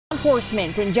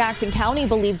enforcement in Jackson County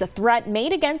believes a threat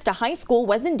made against a high school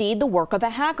was indeed the work of a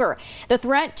hacker. The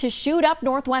threat to shoot up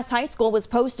Northwest High School was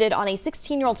posted on a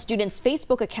 16-year-old student's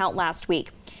Facebook account last week.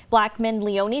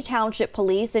 Blackman-Leone Township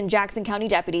Police and Jackson County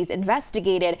deputies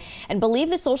investigated and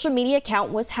believe the social media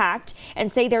account was hacked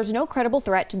and say there's no credible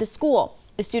threat to the school.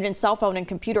 The student's cell phone and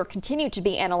computer continue to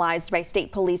be analyzed by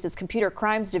State Police's Computer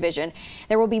Crimes Division.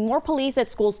 There will be more police at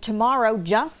schools tomorrow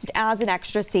just as an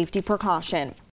extra safety precaution.